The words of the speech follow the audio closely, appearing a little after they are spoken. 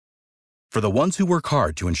For the ones who work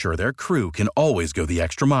hard to ensure their crew can always go the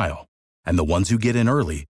extra mile, and the ones who get in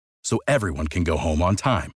early so everyone can go home on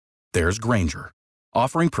time, there's Grainger,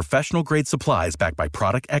 offering professional-grade supplies backed by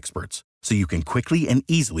product experts so you can quickly and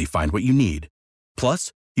easily find what you need.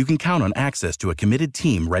 Plus, you can count on access to a committed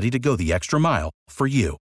team ready to go the extra mile for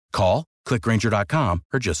you. Call, click Grainger.com,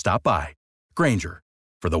 or just stop by. Grainger,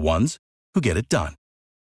 for the ones who get it done.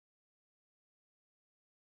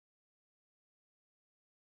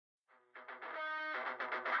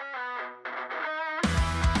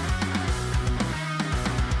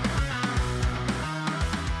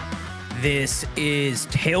 This is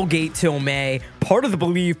Tailgate Till May, part of the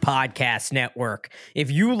Believe Podcast Network.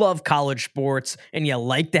 If you love college sports and you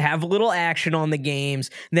like to have a little action on the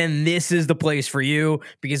games, then this is the place for you,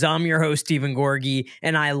 because I'm your host, Stephen Gorgie,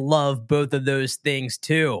 and I love both of those things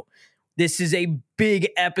too. This is a big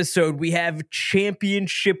episode. We have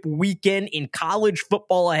championship weekend in college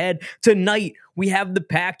football ahead. Tonight, we have the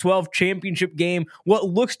Pac-12 championship game, what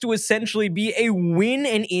looks to essentially be a win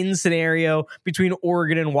and in scenario between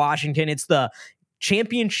Oregon and Washington. It's the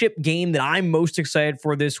championship game that I'm most excited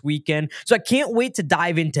for this weekend. So I can't wait to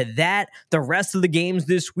dive into that, the rest of the games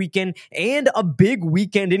this weekend, and a big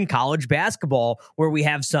weekend in college basketball where we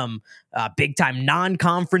have some big-time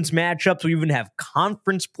non-conference matchups. We even have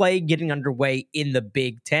conference play getting underway in the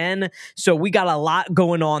Big Ten. So we got a lot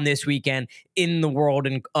going on this weekend in the world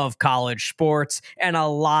of college sports, and a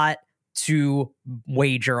lot to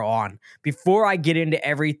wager on. Before I get into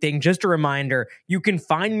everything, just a reminder, you can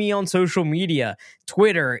find me on social media,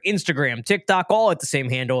 Twitter, Instagram, TikTok, all at the same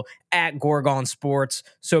handle, at Gorgon Sports.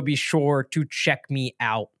 So be sure to check me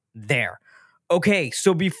out there. Okay,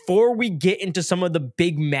 so before we get into some of the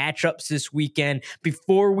big matchups this weekend,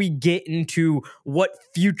 before we get into what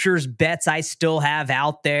futures bets I still have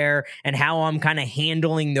out there and how I'm kind of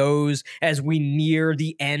handling those as we near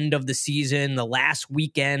the end of the season, the last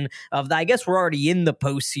weekend of I guess we're already in the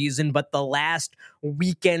postseason, but the last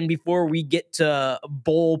weekend before we get to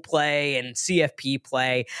bowl play and CFP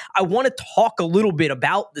play, I want to talk a little bit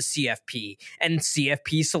about the CFP and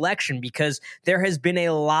CFP selection, because there has been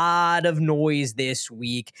a lot of noise this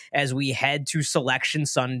week as we head to Selection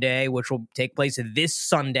Sunday, which will take place this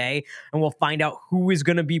Sunday, and we'll find out who is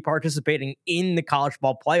going to be participating in the college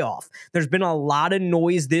football playoff. There's been a lot of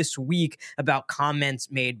noise this week about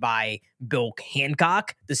comments made by Bill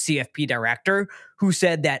Hancock, the CFP director, who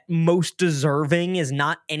said that most deserving is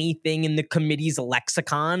not anything in the committee's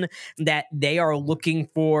lexicon, that they are looking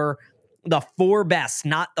for the four best,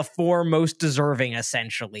 not the four most deserving,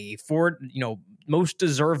 essentially. Most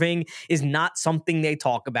deserving is not something they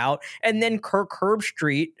talk about. And then Kirk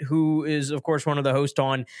Herbstreit, who is, of course, one of the hosts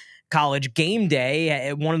on College Game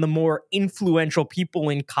Day, one of the more influential people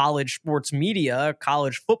in college sports media,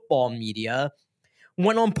 college football media,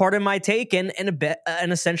 went on Part of My Take and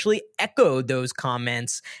essentially echoed those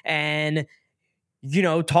comments and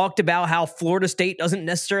talked about how Florida State doesn't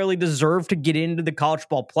necessarily deserve to get into the college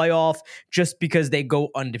football playoff just because they go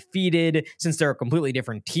undefeated, since they're a completely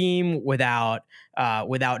different team without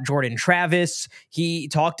Jordan Travis. He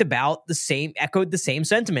talked about echoed the same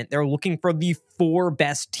sentiment. They're looking for the four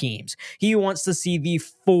best teams. He wants to see the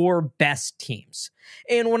four best teams.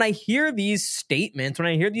 And when I hear these statements, when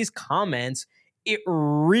I hear these comments, it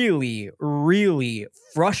really, really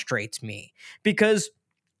frustrates me, because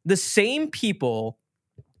the same people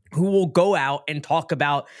who will go out and talk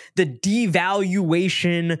about the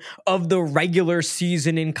devaluation of the regular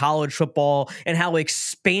season in college football and how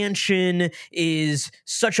expansion is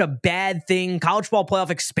such a bad thing. College football playoff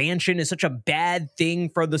expansion is such a bad thing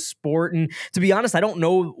for the sport. And to be honest, I don't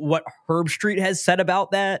know what Herbstreit has said about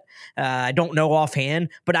that. I don't know offhand,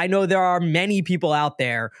 but I know there are many people out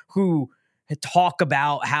there who talk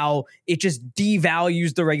about how it just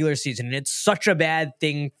devalues the regular season and it's such a bad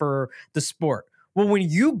thing for the sport. Well, when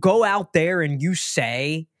you go out there and you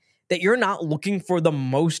say that you're not looking for the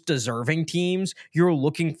most deserving teams, you're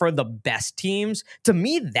looking for the best teams, to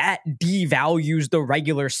me, that devalues the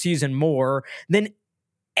regular season more than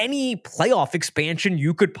any playoff expansion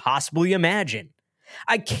you could possibly imagine.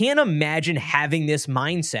 I can't imagine having this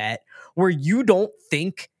mindset where you don't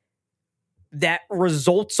think that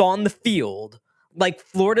results on the field, like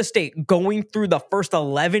Florida State going through the first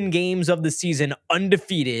 11 games of the season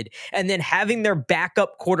undefeated and then having their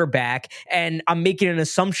backup quarterback, and I'm making an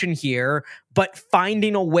assumption here, but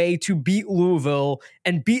finding a way to beat Louisville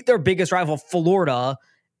and beat their biggest rival, Florida,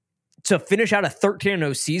 to finish out a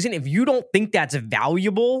 13-0 season. If you don't think that's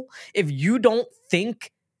valuable, if you don't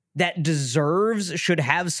think that deserves should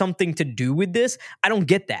have something to do with this, I don't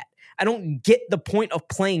get that. I don't get the point of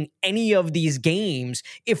playing any of these games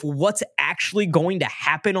if what's actually going to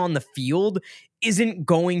happen on the field isn't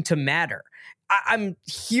going to matter. I'm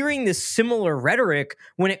hearing this similar rhetoric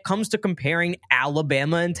when it comes to comparing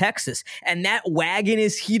Alabama and Texas, and that wagon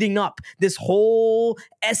is heating up. This whole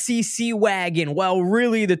SEC wagon, while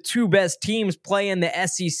really the two best teams play in the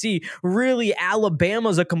SEC, really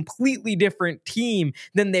Alabama's a completely different team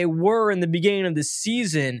than they were in the beginning of the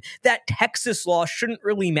season. That Texas loss shouldn't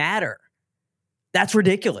really matter. That's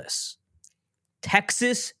ridiculous.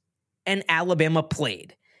 Texas and Alabama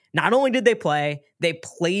played. Not only did they play, they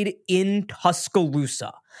played in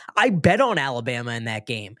Tuscaloosa. I bet on Alabama in that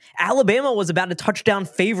game. Alabama was about a touchdown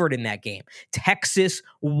favorite in that game. Texas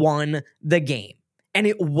won the game, and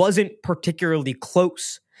it wasn't particularly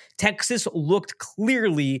close. Texas looked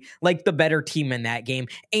clearly like the better team in that game,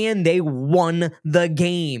 and they won the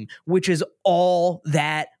game, which is all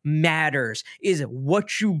that matters, is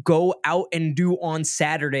what you go out and do on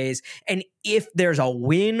Saturdays. And if there's a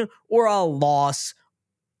win or a loss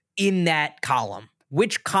in that column,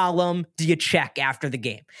 which column do you check after the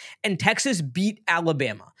game? And Texas beat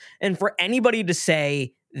Alabama. And for anybody to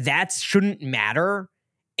say that shouldn't matter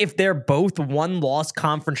if they're both one-loss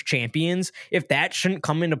conference champions, if that shouldn't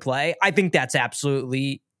come into play, I think that's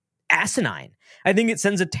absolutely asinine. I think it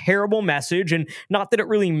sends a terrible message, and not that it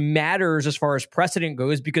really matters as far as precedent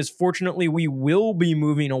goes, because fortunately we will be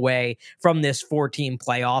moving away from this 4-team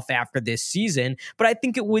playoff after this season. But I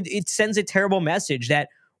think it sends a terrible message that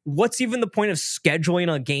what's even the point of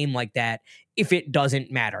scheduling a game like that if it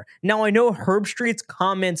doesn't matter? Now, I know Herbstreit's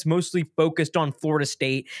comments mostly focused on Florida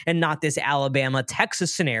State and not this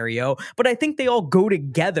Alabama-Texas scenario, but I think they all go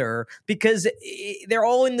together because they're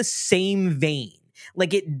all in the same vein.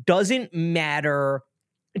 Like, it doesn't matter.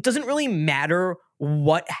 It doesn't really matter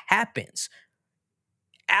what happens.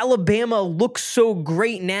 Alabama looks so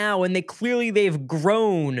great now, and they've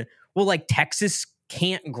grown. Well, like, Texas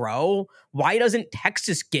can't grow. Why doesn't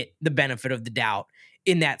Texas get the benefit of the doubt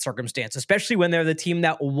in that circumstance, especially when they're the team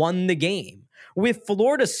that won the game? With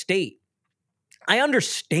Florida State, I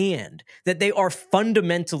understand that they are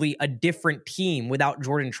fundamentally a different team without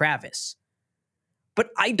Jordan Travis, but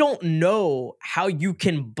I don't know how you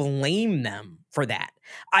can blame them for that.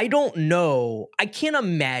 I don't know. I can't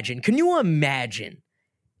imagine. Can you imagine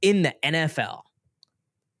in the NFL,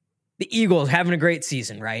 the Eagles having a great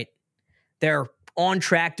season, right? They're on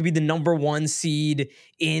track to be the number 1 seed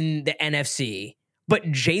in the NFC, but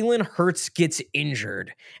Jalen Hurts gets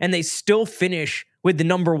injured and they still finish with the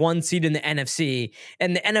number 1 seed in the NFC,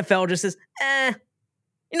 and the NFL just says, you're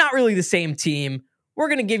not really the same team. We're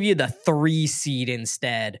going to give you the 3 seed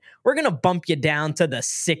instead. We're going to bump you down to the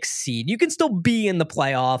 6 seed. You can still be in the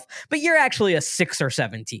playoff, but you're actually a 6 or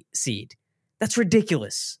 7 seed. That's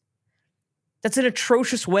ridiculous. That's an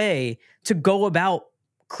atrocious way to go about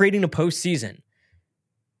creating a postseason,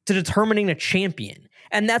 to determining a champion.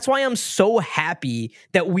 And that's why I'm so happy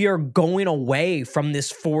that we are going away from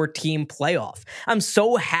this 4-team playoff. I'm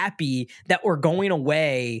so happy that we're going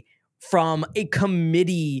away from a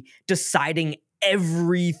committee deciding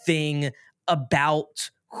everything about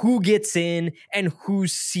who gets in and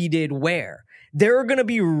who's seated where. There are going to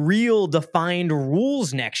be real defined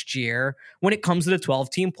rules next year when it comes to the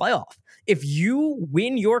 12-team playoff. If you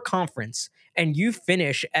win your conference and you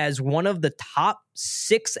finish as one of the top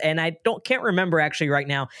 6, and I can't remember actually right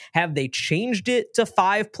now, have they changed it to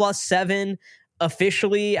 5+7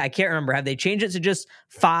 officially? I can't remember. Have they changed it to just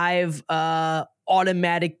 5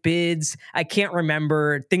 automatic bids? I can't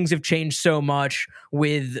remember. Things have changed so much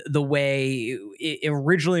with the way it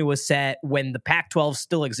originally was set when the Pac-12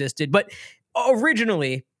 still existed. But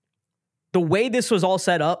originally, the way this was all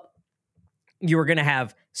set up, you were going to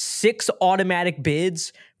have 6 automatic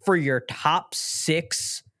bids for your top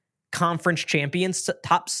 6 conference champions,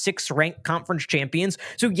 top 6 ranked conference champions.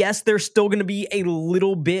 So yes, there's still going to be a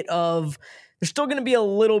little bit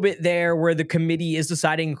there where the committee is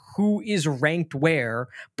deciding who is ranked where.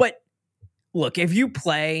 But look, if you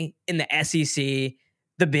play in the SEC,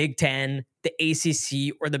 the Big Ten, the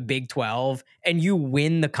ACC, or the Big 12, and you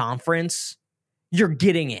win the conference, you're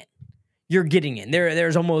getting in. You're getting in.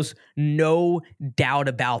 There's almost no doubt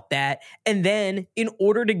about that. And then in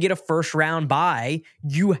order to get a first round bye,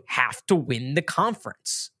 you have to win the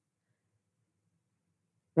conference.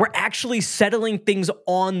 We're actually settling things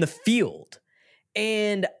on the field.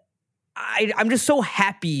 And I'm just so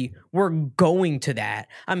happy we're going to that.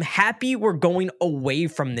 I'm happy we're going away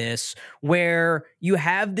from this where you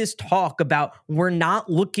have this talk about we're not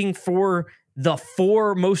looking for the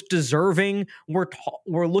 4 most deserving. We're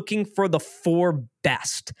looking for the 4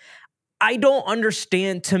 best. I don't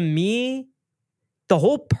understand. To me, the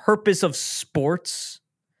whole purpose of sports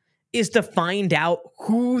is to find out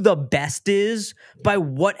who the best is by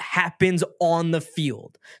what happens on the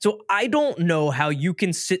field. So I don't know how you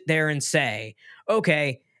can sit there and say,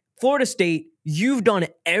 okay, Florida State, you've done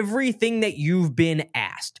everything that you've been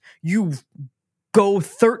asked. You go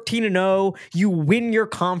 13-0, you win your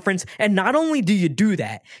conference, and not only do you do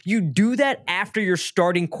that after your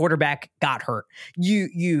starting quarterback got hurt.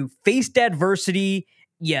 You faced adversity,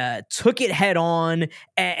 you took it head on,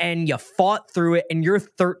 and you fought through it, and you're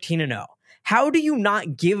 13-0. How do you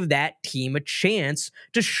not give that team a chance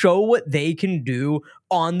to show what they can do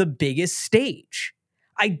on the biggest stage?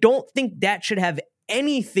 I don't think that should have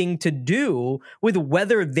anything to do with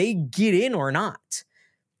whether they get in or not.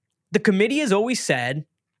 The committee has always said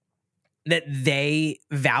that they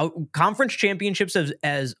value conference championships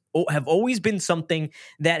have always been something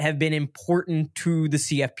that have been important to the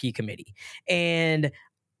CFP committee. And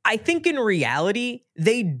I think in reality,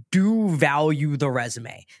 they do value the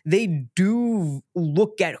resume. They do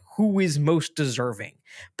look at who is most deserving.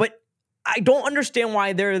 But I don't understand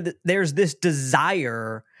why there's this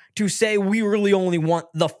desire to say we really only want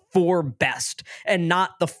the 4 best and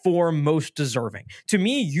not the 4 most deserving. To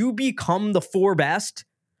me, you become the 4 best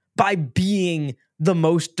by being the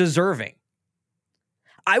most deserving.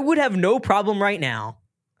 I would have no problem right now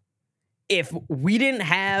if we didn't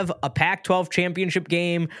have a Pac-12 championship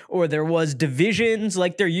game, or there was divisions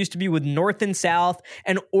like there used to be with North and South,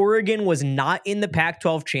 and Oregon was not in the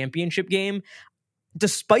Pac-12 championship game.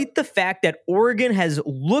 Despite the fact that Oregon has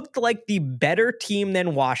looked like the better team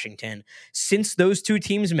than Washington since those two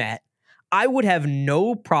teams met, I would have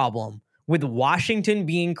no problem with Washington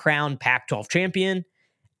being crowned Pac-12 champion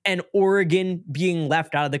and Oregon being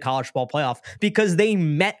left out of the college football playoff, because they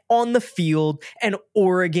met on the field and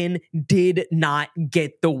Oregon did not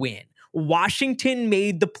get the win. Washington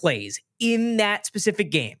made the plays in that specific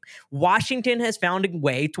game. Washington has found a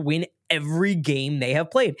way to win every game they have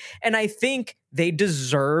played, and I think they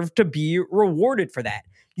deserve to be rewarded for that.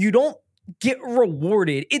 You don't get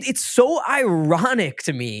rewarded. It's so ironic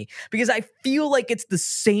to me, because I feel like it's the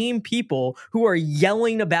same people who are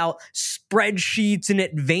yelling about spreadsheets and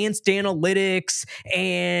advanced analytics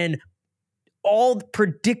and all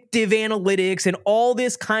predictive analytics and all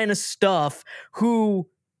this kind of stuff who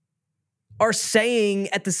are saying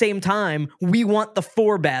at the same time, we want the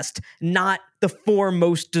 4 best, not the 4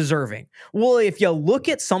 most deserving. Well, if you look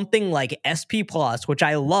at something like SP Plus, which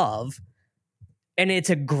I love, and it's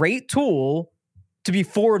a great tool to be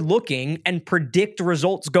forward-looking and predict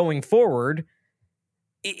results going forward,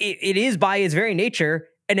 it is by its very nature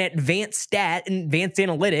an advanced stat, an advanced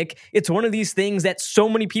analytic. It's one of these things that so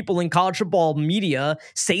many people in college football media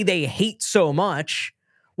say they hate so much.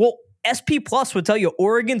 Well, SP Plus would tell you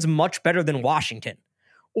Oregon's much better than Washington.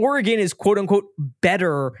 Oregon is quote-unquote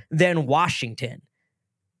better than Washington.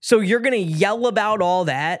 So you're going to yell about all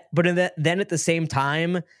that, but then at the same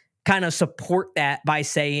time, kind of support that by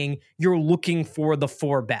saying you're looking for the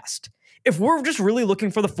 4 best. If we're just really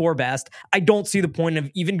looking for the 4 best, I don't see the point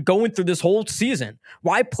of even going through this whole season.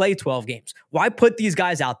 Why play 12 games? Why put these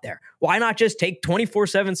guys out there? Why not just take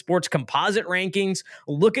 24/7 Sports composite rankings,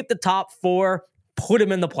 look at the top 4, put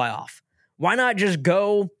them in the playoff? Why not just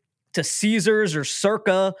go to Caesars or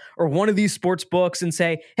Circa or one of these sports books and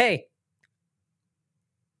say, hey,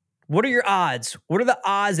 what are your odds? What are the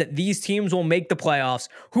odds that these teams will make the playoffs?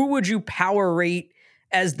 Who would you power rate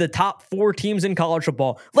as the top 4 teams in college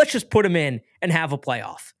football? Let's just put them in and have a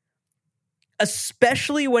playoff.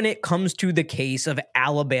 Especially when it comes to the case of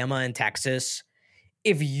Alabama and Texas.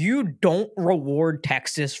 If you don't reward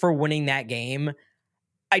Texas for winning that game,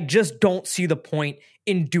 I just don't see the point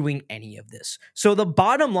in doing any of this. So the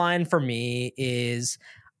bottom line for me is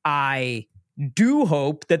I do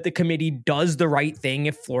hope that the committee does the right thing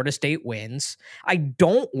if Florida State wins. I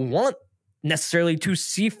don't want necessarily to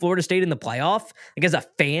see Florida State in the playoff. Like, as a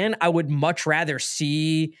fan, I would much rather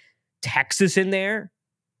see Texas in there.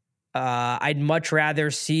 I'd much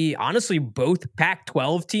rather see, honestly, both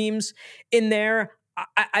Pac-12 teams in there.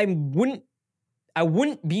 I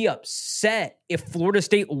wouldn't be upset if Florida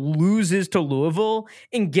State loses to Louisville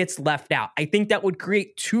and gets left out. I think that would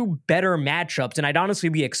create 2 better matchups, and I'd honestly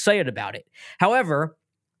be excited about it. However,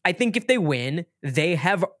 I think if they win, they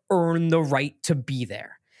have earned the right to be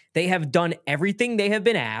there. They have done everything they have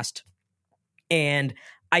been asked, and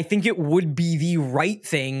I think it would be the right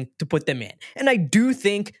thing to put them in. And I do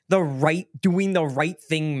think doing the right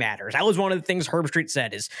thing matters. That was one of the things Herbstreit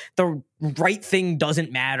said, is the right thing doesn't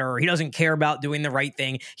matter. He doesn't care about doing the right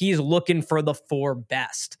thing. He's looking for the 4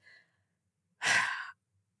 best.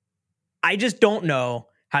 I just don't know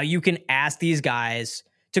how you can ask these guys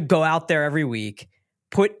to go out there every week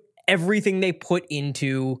put everything they put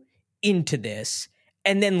into this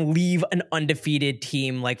and then leave an undefeated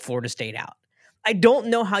team like Florida State out. I don't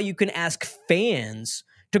know how you can ask fans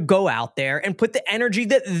to go out there and put the energy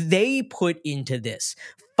that they put into this,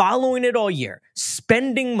 following it all year,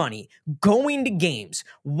 spending money, going to games,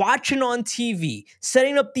 watching on TV,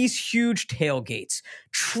 setting up these huge tailgates,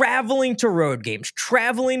 traveling to road games,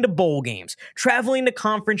 traveling to bowl games, traveling to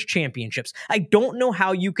conference championships. I don't know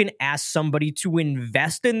how you can ask somebody to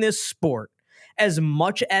invest in this sport as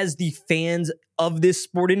much as the fans of this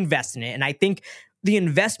sport invest in it. And I think the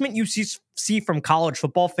investment you see from college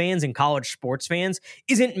football fans and college sports fans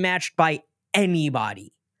isn't matched by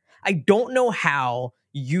anybody. I don't know how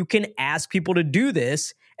you can ask people to do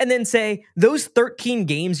this and then say, those 13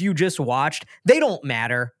 games you just watched, they don't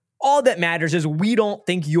matter. All that matters is we don't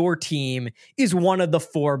think your team is one of the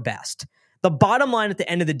 4 best. The bottom line at the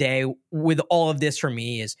end of the day with all of this for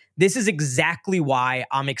me is this is exactly why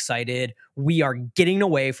I'm excited. We are getting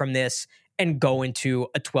away from this and go into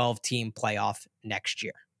a 12-team playoff next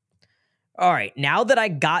year. All right, now that I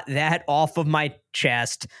got that off of my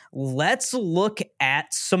chest, let's look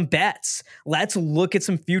at some bets. Let's look at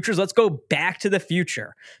some futures. Let's go back to the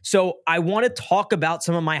future. So I want to talk about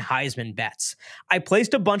some of my Heisman bets. I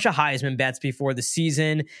placed a bunch of Heisman bets before the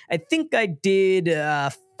season. I think I did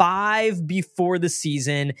 5 before the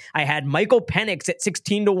season. I had Michael Penix at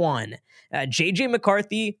 16-1. J.J.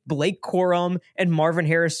 McCarthy, Blake Corum, and Marvin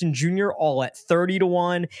Harrison Jr. all at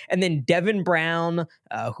 30-1. And then Devin Brown,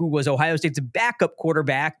 who was Ohio State's backup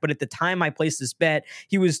quarterback, but at the time I placed this bet,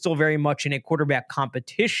 he was still very much in a quarterback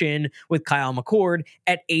competition with Kyle McCord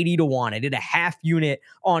at 80-1. I did a half unit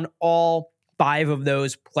on all 5 of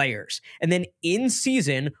those players. And then in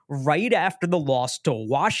season, right after the loss to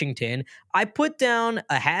Washington, I put down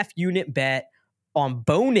a half unit bet on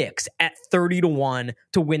Bo Nix at 30-1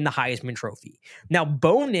 to win the Heisman Trophy. Now,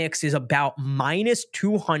 Bo Nix is about minus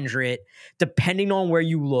 200, depending on where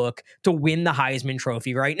you look, to win the Heisman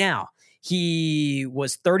Trophy right now. He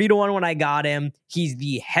was 30-1 when I got him. He's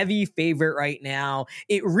the heavy favorite right now.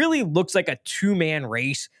 It really looks like a 2-man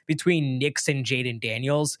race between Nix and Jaden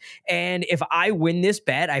Daniels. And if I win this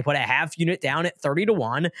bet, I put a half unit down at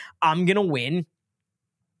 30-1, I'm going to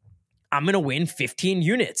win 15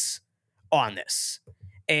 units on this.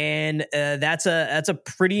 And that's a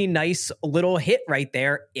pretty nice little hit right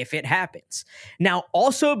there if it happens. Now,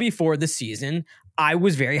 also before the season, I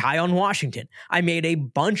was very high on Washington. I made a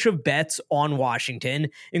bunch of bets on Washington,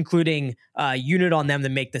 including a unit on them to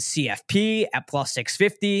make the CFP at plus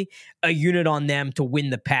 650, a unit on them to win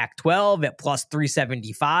the Pac-12 at plus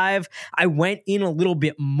 375. I went in a little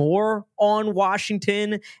bit more on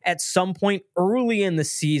Washington at some point early in the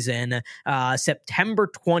season, September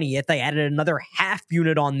 20th. I added another half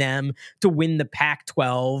unit on them to win the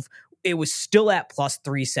Pac-12. It was still at plus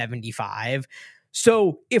 375.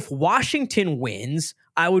 So if Washington wins,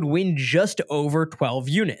 I would win just over 12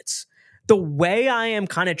 units. The way I am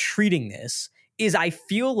kind of treating this is I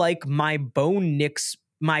feel like my Bo Nix,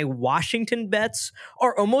 my Washington bets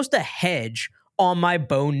are almost a hedge on my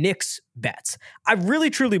Bo Nix bets. I really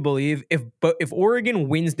truly believe if Oregon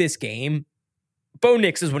wins this game, Bo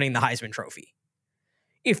Nix is winning the Heisman Trophy.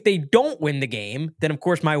 If they don't win the game, then of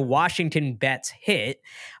course my Washington bets hit.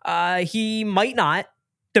 He might not.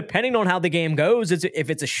 Depending on how the game goes, if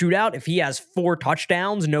it's a shootout, if he has 4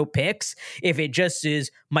 touchdowns, no picks, if it just is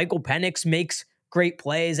Michael Penix makes great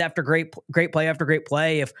plays after great play after great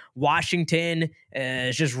play, if Washington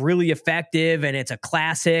is just really effective and it's a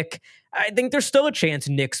classic, I think there's still a chance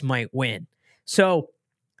Nix might win. So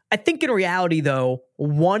I think in reality, though,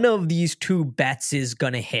 one of these 2 bets is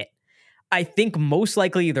going to hit. I think most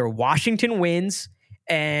likely either Washington wins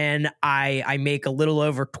and I make a little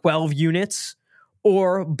over 12 units,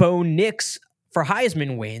 or Bo Nix for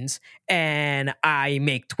Heisman wins, and I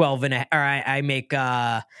make 12 and I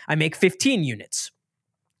make 15 units.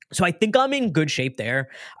 So I think I'm in good shape there,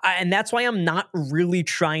 and that's why I'm not really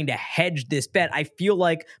trying to hedge this bet. I feel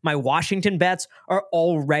like my Washington bets are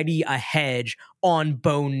already a hedge on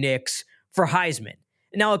Bo Nix for Heisman.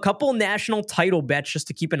 Now, a couple national title bets just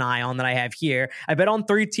to keep an eye on that I have here. I bet on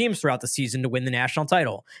 3 teams throughout the season to win the national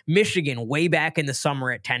title. Michigan way back in the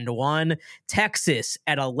summer at 10-1. Texas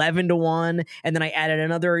at 11-1. And then I added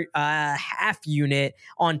another half unit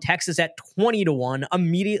on Texas at 20-1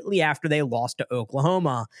 immediately after they lost to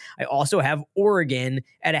Oklahoma. I also have Oregon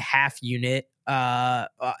at a half unit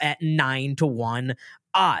at 9-1.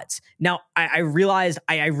 odds. Now, I realized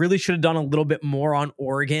I really should have done a little bit more on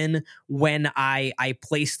Oregon when I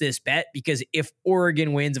placed this bet, because if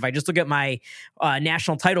Oregon wins, if I just look at my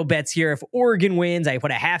national title bets here, if Oregon wins, I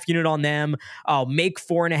put a half unit on them. I'll make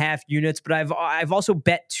 4.5 units, but I've also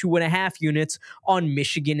bet 2.5 units on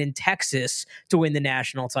Michigan and Texas to win the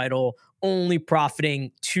national title, only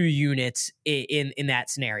profiting 2 units in that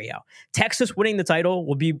scenario. Texas winning the title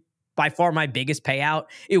will be by far my biggest payout.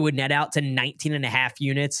 It would net out to 19.5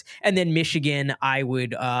 units. And then Michigan, I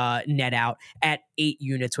would net out at 8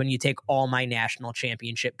 units when you take all my national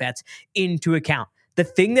championship bets into account. The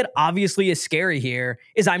thing that obviously is scary here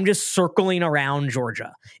is I'm just circling around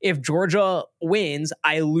Georgia. If Georgia wins,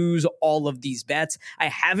 I lose all of these bets. I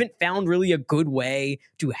haven't found really a good way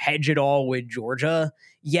to hedge it all with Georgia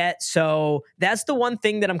yet. So that's the one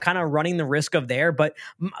thing that I'm kind of running the risk of there. But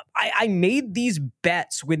I made these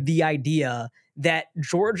bets with the idea that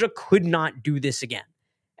Georgia could not do this again.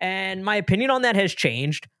 And my opinion on that has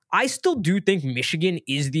changed. I still do think Michigan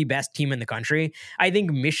is the best team in the country. I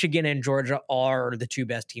think Michigan and Georgia are the 2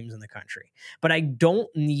 best teams in the country. But I don't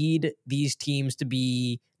need these teams to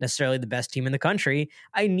be necessarily the best team in the country.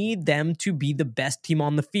 I need them to be the best team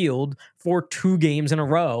on the field for 2 games in a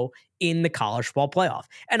row in the college football playoff.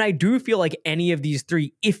 And I do feel like any of these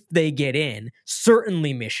 3, if they get in,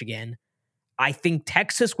 certainly Michigan, I think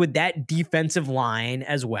Texas with that defensive line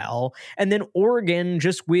as well. And then Oregon,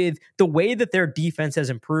 just with the way that their defense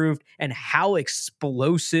has improved and how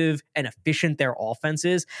explosive and efficient their offense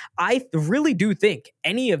is, I really do think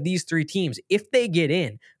any of these 3 teams, if they get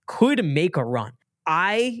in, could make a run.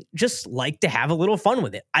 I just like to have a little fun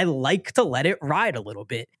with it. I like to let it ride a little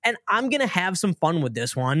bit. And I'm going to have some fun with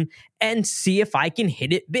this one and see if I can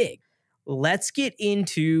hit it big. Let's get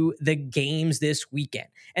into the games this weekend.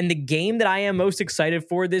 And the game that I am most excited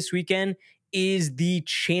for this weekend is the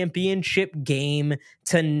championship game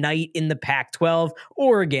tonight in the Pac-12.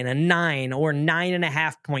 Oregon, a 9 or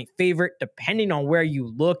 9.5 point favorite, depending on where you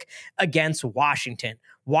look, against Washington.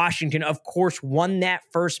 Washington, of course, won that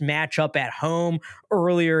first matchup at home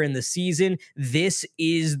earlier in the season. This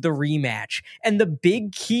is the rematch. And the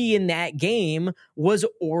big key in that game was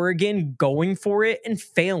Oregon going for it and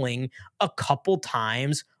failing a couple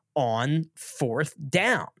times on 4th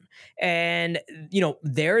down. And,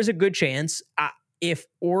 there's a good chance if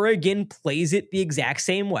Oregon plays it the exact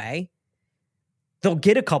same way, they'll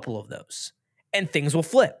get a couple of those and things will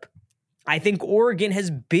flip. I think Oregon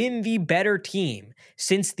has been the better team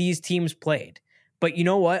since these teams played. But you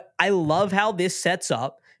know what? I love how this sets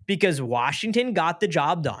up because Washington got the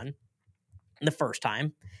job done the first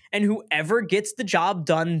time, and whoever gets the job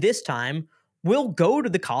done this time will go to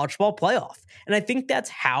the college football playoff. And I think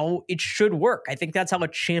that's how it should work. I think that's how a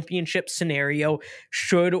championship scenario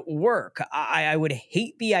should work. I would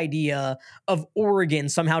hate the idea of Oregon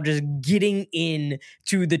somehow just getting in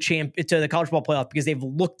to the college football playoff because they've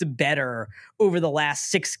looked better over the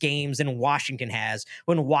last 6 games than Washington has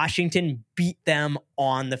when Washington beat them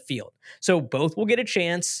on the field. So both will get a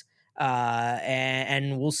chance,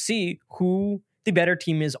 and we'll see who the better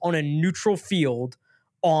team is on a neutral field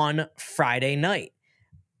on Friday night.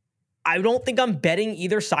 I don't think I'm betting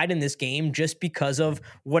either side in this game just because of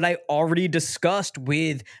what I already discussed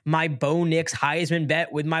with my Bo Nix Heisman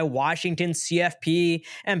bet, with my Washington CFP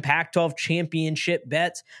and Pac-12 championship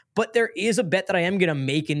bets. But there is a bet that I am going to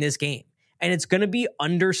make in this game, and it's going to be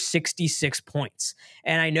under 66 points.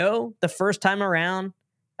 And I know the first time around,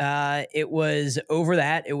 it was over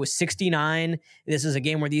that. It was 69. This is a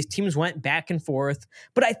game where these teams went back and forth.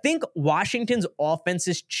 But I think Washington's offense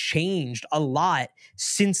has changed a lot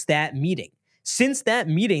since that meeting. Since that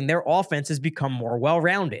meeting, their offense has become more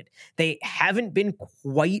well-rounded. They haven't been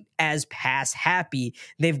quite as pass happy.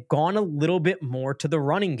 They've gone a little bit more to the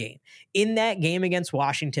running game. In that game against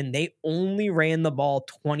Washington, they only ran the ball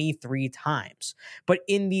 23 times. But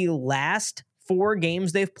in the last 4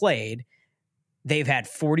 games they've played, they've had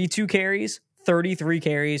 42 carries, 33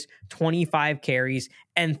 carries, 25 carries,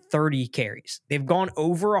 and 30 carries. They've gone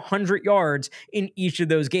over 100 yards in each of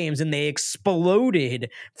those games, and they exploded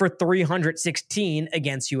for 316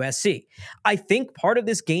 against USC. I think part of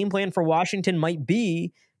this game plan for Washington might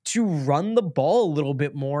be to run the ball a little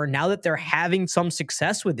bit more now that they're having some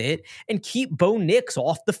success with it and keep Bo Nix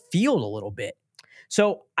off the field a little bit.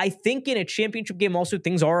 So I think in a championship game also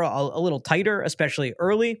things are a little tighter, especially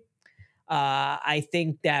early. I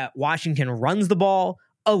think that Washington runs the ball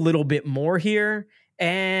a little bit more here.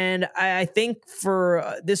 And I think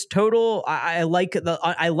for this total, I like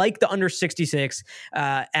the under 66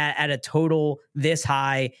 at a total this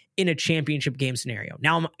high in a championship game scenario.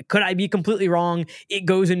 Now, could I be completely wrong? It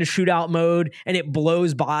goes into shootout mode and it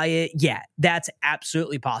blows by it. Yeah, that's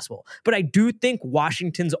absolutely possible. But I do think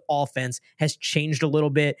Washington's offense has changed a little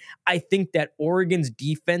bit. I think that Oregon's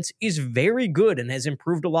defense is very good and has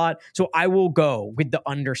improved a lot. So I will go with the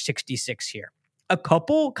under 66 here. A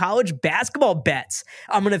couple college basketball bets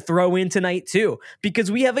I'm going to throw in tonight too,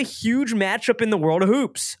 because we have a huge matchup in the world of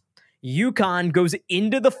hoops. UConn goes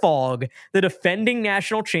into the Phog. The defending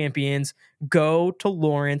national champions go to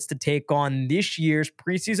Lawrence to take on this year's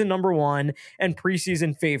preseason number 1 and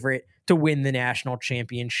preseason favorite to win the national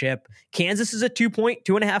championship. Kansas is a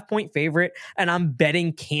 2.5 point favorite, and I'm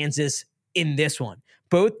betting Kansas in this one.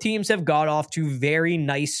 Both teams have got off to very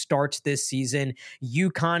nice starts this season.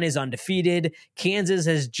 UConn is undefeated. Kansas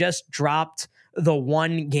has just dropped the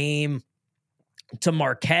one game to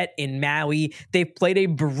Marquette in Maui. They've played a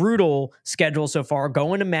brutal schedule so far,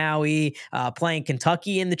 going to Maui, playing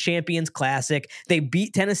Kentucky in the Champions Classic. They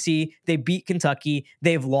beat Tennessee. They beat Kentucky.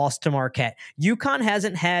 They've lost to Marquette. UConn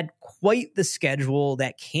hasn't had quite the schedule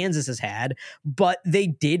that Kansas has had, but they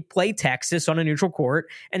did play Texas on a neutral court,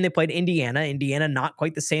 and they played Indiana. Indiana, not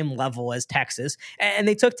quite the same level as Texas, and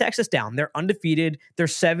they took Texas down. They're undefeated. They're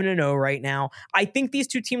 7-0 right now. I think these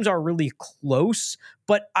two teams are really close,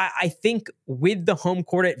 but I think with the home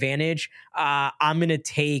court advantage, I'm going to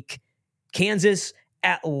take Kansas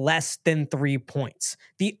at less than 3 points.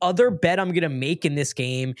 The other bet I'm going to make in this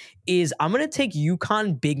game is I'm going to take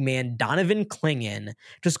UConn big man Donovan Clingan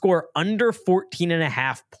to score under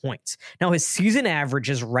 14.5 points. Now, his season average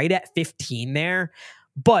is right at 15 there,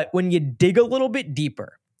 but when you dig a little bit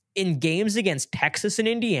deeper, in games against Texas and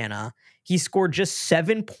Indiana, he scored just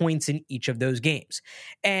 7 points in each of those games.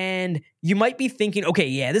 And you might be thinking, okay,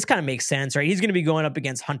 yeah, this kind of makes sense, right? He's going to be going up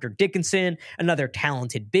against Hunter Dickinson, another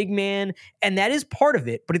talented big man. And that is part of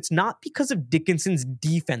it, but it's not because of Dickinson's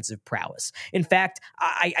defensive prowess. In fact,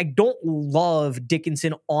 I don't love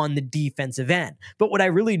Dickinson on the defensive end. But what I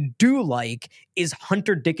really do like is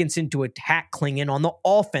Hunter Dickinson to attack Clingan on the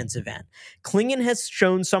offensive end. Clingan has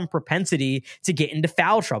shown some propensity to get into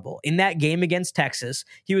foul trouble. In that game against Texas,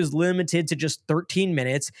 he was limited to just 13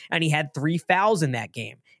 minutes, and he had 3 fouls in that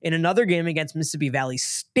game. In another game against Mississippi Valley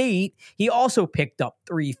State, he also picked up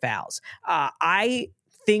 3 fouls. I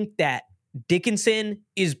think that Dickinson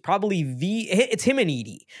is probably it's him and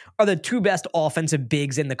Edey are the two best offensive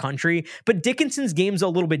bigs in the country, but Dickinson's game's a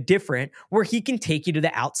little bit different where he can take you to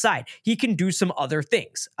the outside. He can do some other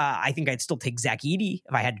things. I think I'd still take Zach Edey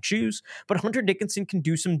if I had to choose, but Hunter Dickinson can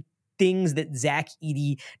do some things that Zach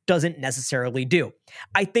Edey doesn't necessarily do.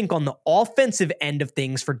 I think on the offensive end of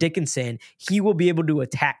things for Dickinson, he will be able to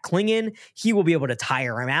attack Clingan. He will be able to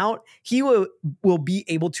tire him out. He will be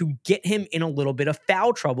able to get him in a little bit of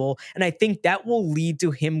foul trouble. And I think that will lead to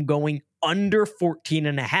him going under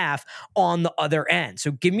 14.5 on the other end. So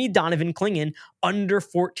give me Donovan Clingan under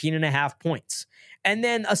 14.5 points. And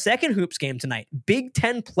then a second hoops game tonight. Big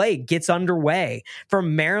Ten play gets underway for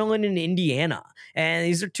Maryland and Indiana. And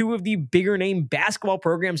these are two of the bigger name basketball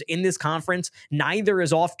programs in this conference. Neither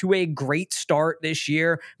is off to a great start this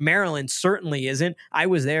year. Maryland certainly isn't. I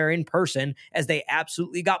was there in person as they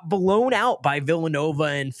absolutely got blown out by Villanova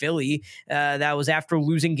and Philly. That was after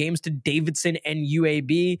losing games to Davidson and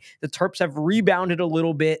UAB. The Terps have rebounded a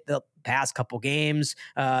little bit the past couple games,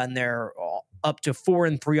 and they're up to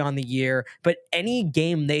 4-3 on the year, but any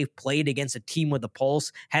game they've played against a team with a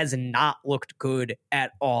pulse has not looked good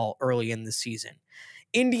at all early in the season.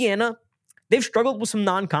 Indiana, they've struggled with some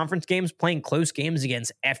non-conference games, playing close games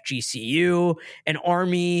against FGCU and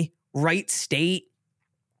Army, Wright State.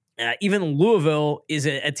 Even Louisville is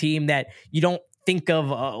a team that you don't think of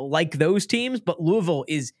like those teams, but Louisville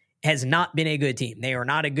has not been a good team. They are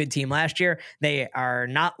not a good team last year. They are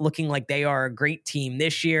not looking like they are a great team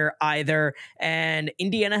this year either. And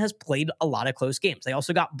Indiana has played a lot of close games. They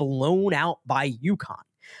also got blown out by UConn.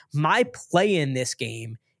 My play in this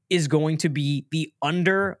game is going to be the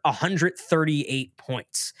under 138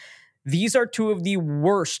 points. These are two of the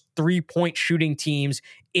worst 3-point shooting teams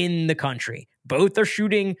in the country. Both are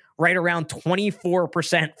shooting right around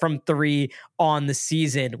 24% from 3 on the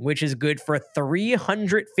season, which is good for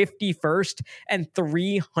 351st and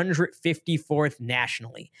 354th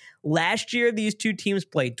nationally. Last year, these two teams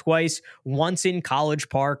played twice, once in College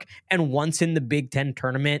Park and once in the Big Ten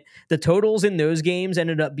tournament. The totals in those games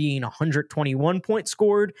ended up being 121 points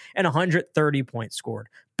scored and 130 points scored.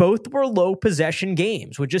 Both were low possession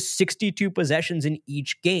games with just 62 possessions in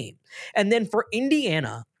each game. And then for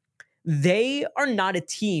Indiana, they are not a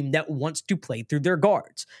team that wants to play through their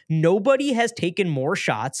guards. Nobody has taken more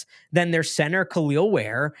shots than their center Khalil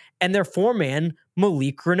Ware and their four-man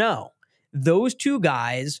Malik Reneau. Those two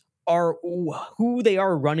guys are who they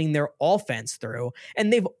are running their offense through,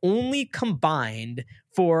 and they've only combined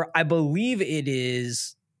for, I believe it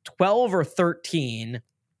is 12 or 13,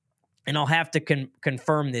 and I'll have to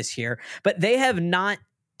confirm this here, but they have not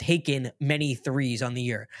taken many threes on the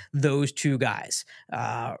year, those two guys.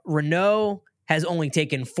 Reneau has only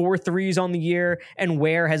taken 4 threes on the year, and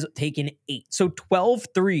Ware has taken 8. So 12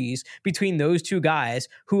 threes between those two guys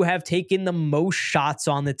who have taken the most shots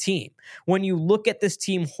on the team. When you look at this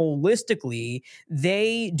team holistically,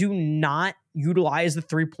 they do not utilize the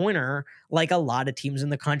three-pointer like a lot of teams in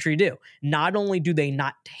the country do. Not only do they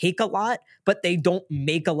not take a lot, but they don't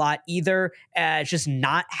make a lot either. It's just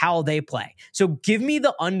not how they play. So give me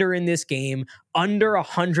the under in this game, under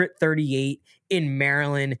 138 in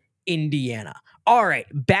Maryland, Indiana. All right,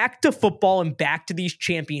 back to football and back to these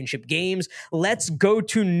championship games. Let's go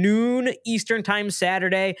to noon Eastern time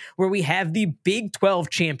Saturday, where we have the Big 12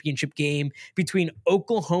 championship game between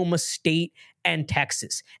Oklahoma State and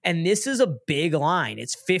Texas. And this is a big line.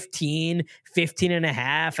 It's 15 and a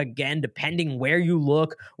half. Again, depending where you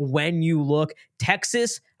look, when you look.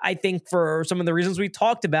 Texas, I think for some of the reasons we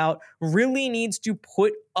talked about, really needs to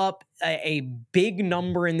put up a big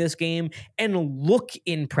number in this game and look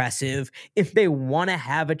impressive if they want to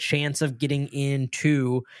have a chance of getting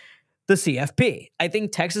into the CFP. I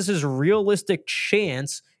think Texas's realistic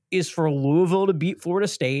chance is for Louisville to beat Florida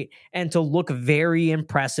State and to look very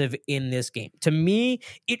impressive in this game. To me,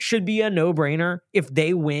 it should be a no-brainer. If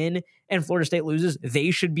they win and Florida State loses,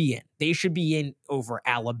 they should be in. They should be in over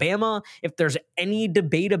Alabama. If there's any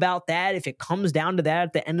debate about that, if it comes down to that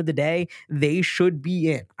at the end of the day, they should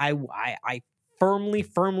be in. I firmly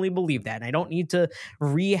believe that, and I don't need to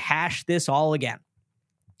rehash this all again.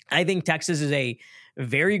 I think Texas is a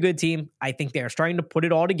very good team. I think they're starting to put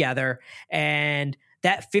it all together, and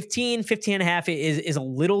that 15 and a half is a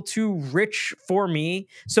little too rich for me.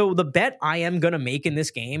 So the bet I am going to make in this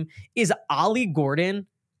game is Ollie Gordon,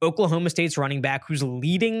 Oklahoma State's running back, who's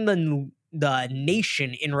leading the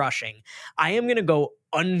nation in rushing. I am going to go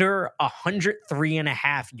under 103 and a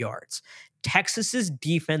half yards. Texas's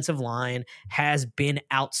defensive line has been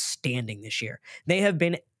outstanding this year. They have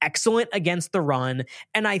been excellent against the run,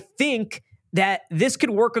 and I think that this could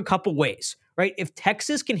work a couple ways. Right? If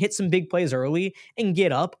Texas can hit some big plays early and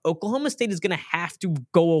get up, Oklahoma State is going to have to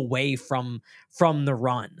go away from the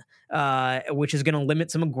run, which is going to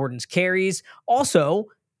limit some of Gordon's carries. Also,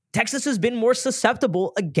 Texas has been more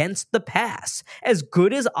susceptible against the pass. As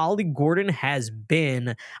good as Ollie Gordon has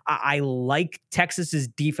been, I like Texas's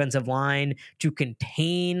defensive line to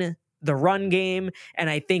contain the run game,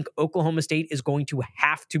 and I think Oklahoma State is going to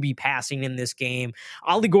have to be passing in this game.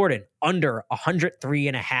 Ollie Gordon, under 103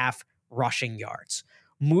 and a half rushing yards.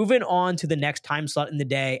 Moving on to the next time slot in the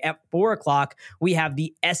day at 4:00, we have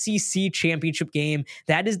the SEC championship game.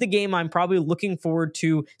 That is the game I'm probably looking forward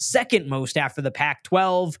to second most after the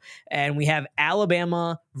Pac-12. And we have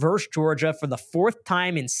Alabama versus Georgia for the 4th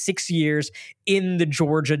time in 6 years in the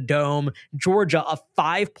Georgia Dome. Georgia, a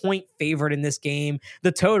 5-point favorite in this game.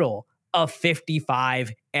 The total of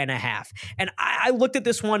 55 and a half. And I looked at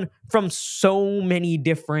this one from so many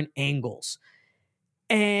different angles.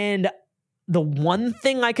 And the one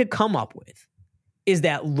thing I could come up with is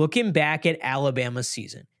that looking back at Alabama's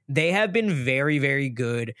season, they have been very, very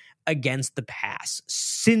good against the pass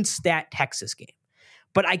since that Texas game.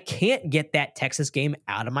 But I can't get that Texas game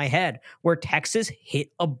out of my head where Texas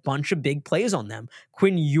hit a bunch of big plays on them.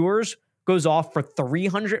 Quinn Ewers goes off for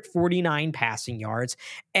 349 passing yards.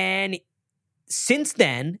 And since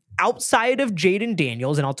then, outside of Jaden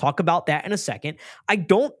Daniels, and I'll talk about that in a second, I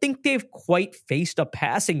don't think they've quite faced a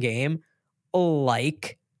passing game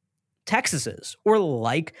like Texas's or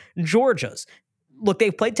like Georgia's. Look,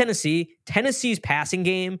 they've played Tennessee. Tennessee's passing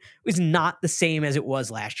game is not the same as it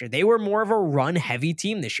was last year. They were more of a run-heavy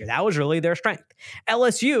team this year. That was really their strength.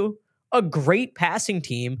 LSU, a great passing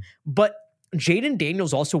team, but Jaden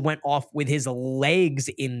Daniels also went off with his legs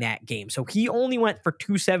in that game. So he only went for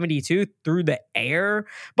 272 through the air,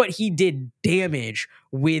 but he did damage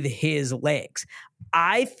with his legs.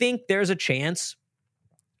 I think there's a chance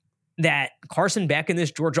that Carson Beck in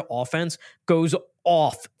this Georgia offense goes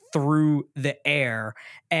off through the air.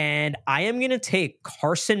 And I am going to take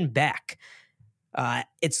Carson Beck.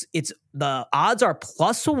 It's the odds are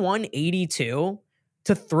plus 182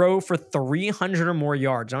 to throw for 300 or more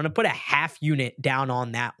yards. I'm going to put a half unit down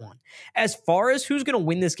on that one. As far as who's going to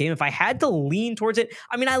win this game, if I had to lean towards it,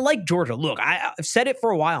 I mean, I like Georgia. Look, I've said it for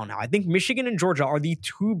a while now. I think Michigan and Georgia are the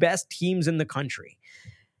two best teams in the country.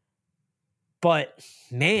 But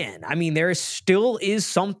man, I mean, there still is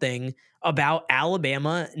something about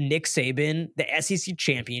Alabama, Nick Saban, the SEC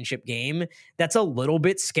championship game that's a little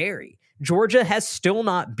bit scary. Georgia has still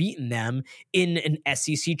not beaten them in an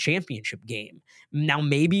SEC championship game. Now,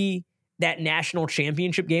 maybe that national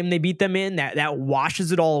championship game they beat them in, that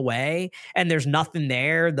washes it all away, and there's nothing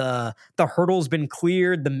there. The hurdle's been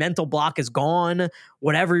cleared, the mental block is gone,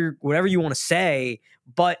 whatever you want to say.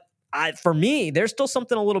 But for me, there's still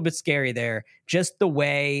something a little bit scary there. Just the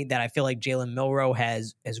way that I feel like Jalen Milroe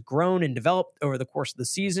has grown and developed over the course of the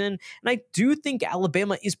season. And I do think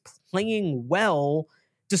Alabama is playing well,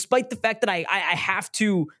 despite the fact that I have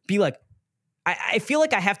to be like, I feel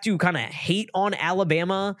like I have to kind of hate on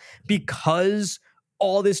Alabama because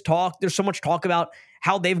all this talk, there's so much talk about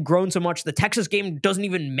how they've grown so much. The Texas game doesn't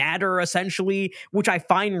even matter, essentially, which I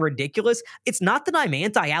find ridiculous. It's not that I'm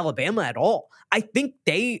anti-Alabama at all. I think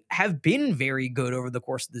they have been very good over the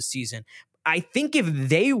course of the season. I think if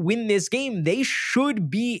they win this game, they should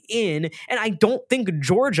be in, and I don't think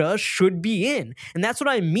Georgia should be in. And that's what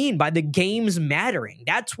I mean by the games mattering.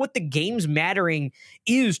 That's what the games mattering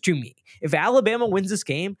is to me. If Alabama wins this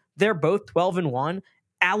game, they're both 12-1.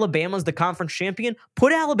 Alabama's the conference champion.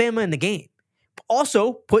 Put Alabama in the game.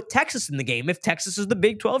 Also, put Texas in the game if Texas is the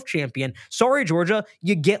Big 12 champion. Sorry, Georgia,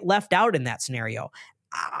 you get left out in that scenario.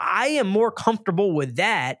 I am more comfortable with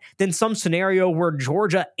that than some scenario where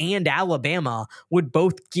Georgia and Alabama would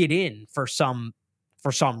both get in for some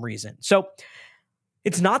reason. So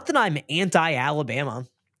it's not that I'm anti-Alabama,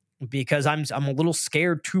 because I'm a little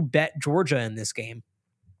scared to bet Georgia in this game.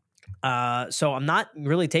 So I'm not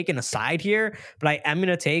really taking a side here, but I am going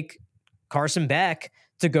to take Carson Beck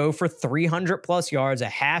to go for 300 plus yards, a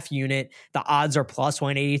half unit. The odds are plus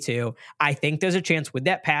 182. I think there's a chance with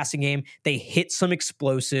that passing game, they hit some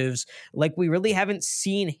explosives like we really haven't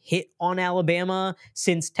seen hit on Alabama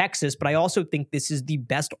since Texas. But I also think this is the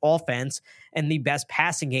best offense and the best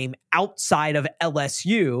passing game outside of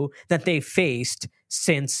LSU that they faced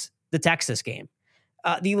since the Texas game.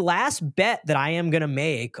 The last bet that I am going to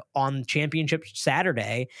make on Championship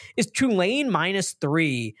Saturday is Tulane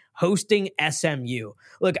 -3 hosting SMU.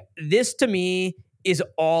 Look, this to me is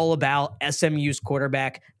all about SMU's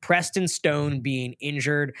quarterback, Preston Stone, being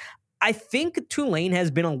injured. I think Tulane has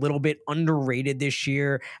been a little bit underrated this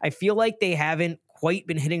year. I feel like they haven't quite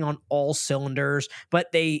been hitting on all cylinders, but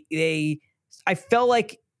I felt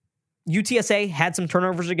like UTSA had some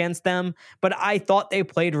turnovers against them, but I thought they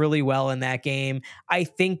played really well in that game. I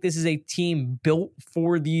think this is a team built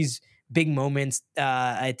for these big moments,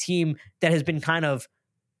 a team that has been kind of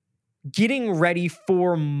getting ready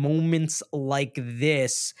for moments like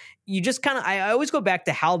this. You just kind of, I always go back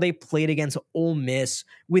to how they played against Ole Miss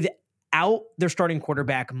without their starting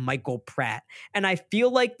quarterback, Michael Pratt. And I feel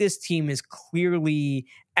like this team is clearly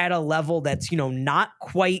at a level that's, not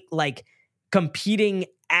quite like competing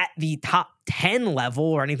at the top 10 level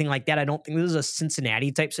or anything like that. I don't think this is a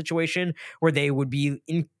Cincinnati type situation where they would be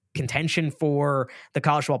in contention for the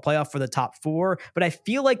college football playoff for the top 4, but I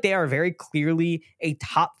feel like they are very clearly a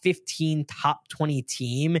top 15, top 20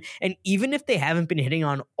 team. And even if they haven't been hitting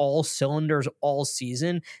on all cylinders all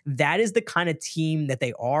season, that is the kind of team that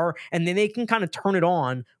they are. And then they can kind of turn it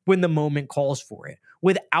on when the moment calls for it.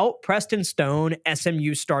 Without Preston Stone,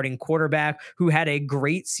 SMU starting quarterback, who had a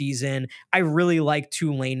great season, I really like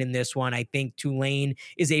Tulane in this one. I think Tulane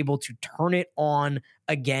is able to turn it on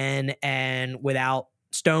again, and without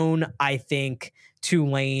Stone, I think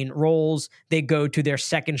Tulane rolls. They go to their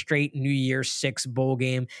second straight New Year's 6 bowl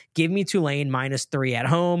game. Give me Tulane -3 at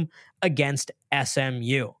home against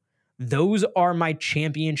SMU. Those are my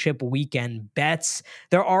championship weekend bets.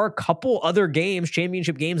 There are a couple other games,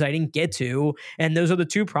 championship games I didn't get to, and those are the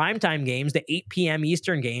 2 primetime games, the 8 p.m.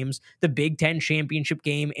 Eastern games, the Big Ten championship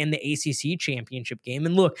game and the ACC championship game.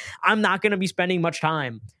 And look, I'm not going to be spending much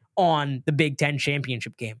time on the Big Ten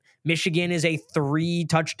championship game. Michigan is a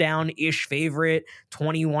 3-touchdown-ish favorite,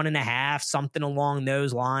 21.5, something along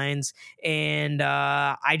those lines. And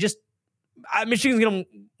Michigan's going to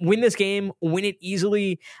win this game, win it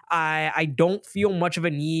easily. I don't feel much of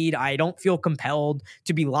a need. I don't feel compelled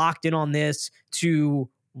to be locked in on this to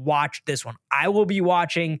watch this one. I will be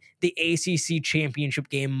watching the ACC championship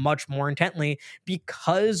game much more intently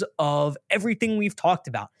because of everything we've talked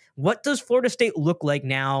about. What does Florida State look like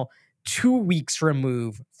now 2 weeks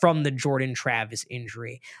removed from the Jordan Travis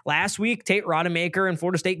injury. Last week, Tate Rodemaker and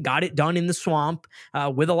Florida State got it done in the swamp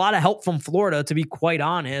with a lot of help from Florida, to be quite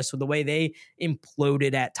honest, with the way they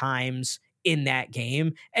imploded at times in that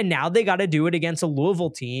game. And now they got to do it against a Louisville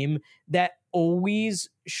team that always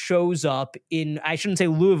shows up in, I shouldn't say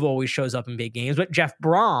Louisville always shows up in big games, but Jeff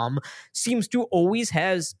Brom seems to always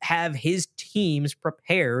have his teams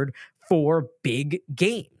prepared for big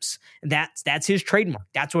games. That's his trademark.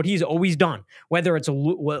 That's what he's always done. Whether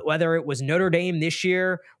it was Notre Dame this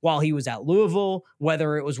year while he was at Louisville,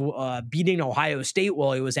 whether it was beating Ohio State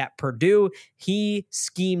while he was at Purdue, he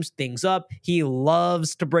schemes things up. He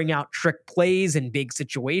loves to bring out trick plays in big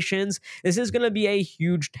situations. This is going to be a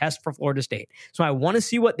huge test for Florida State. So I want to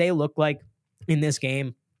see what they look like in this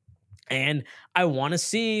game, and I want to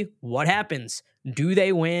see what happens. Do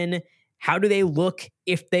they win? How do they look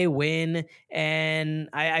if they win? And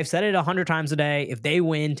I've said it 100 times a day. If they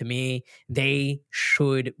win, to me, they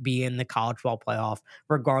should be in the college football playoff,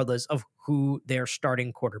 regardless of who their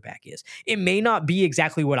starting quarterback is. It may not be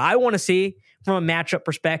exactly what I want to see from a matchup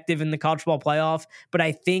perspective in the college football playoff, but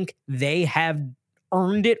I think they have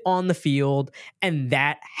earned it on the field, and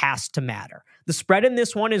that has to matter. The spread in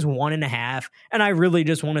this one is 1.5, and I really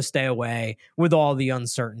just want to stay away with all the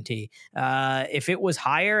uncertainty. If it was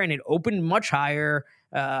higher and it opened much higher,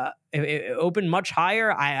 I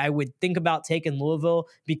would think about taking Louisville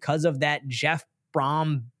because of that Jeff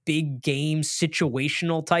Brom big game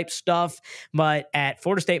situational type stuff. But at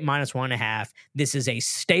Florida State minus 1.5, this is a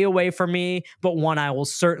stay away for me, but one I will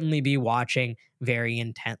certainly be watching very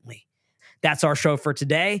intently. That's our show for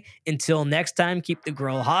today. Until next time, keep the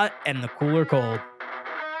grill hot and the cooler cold.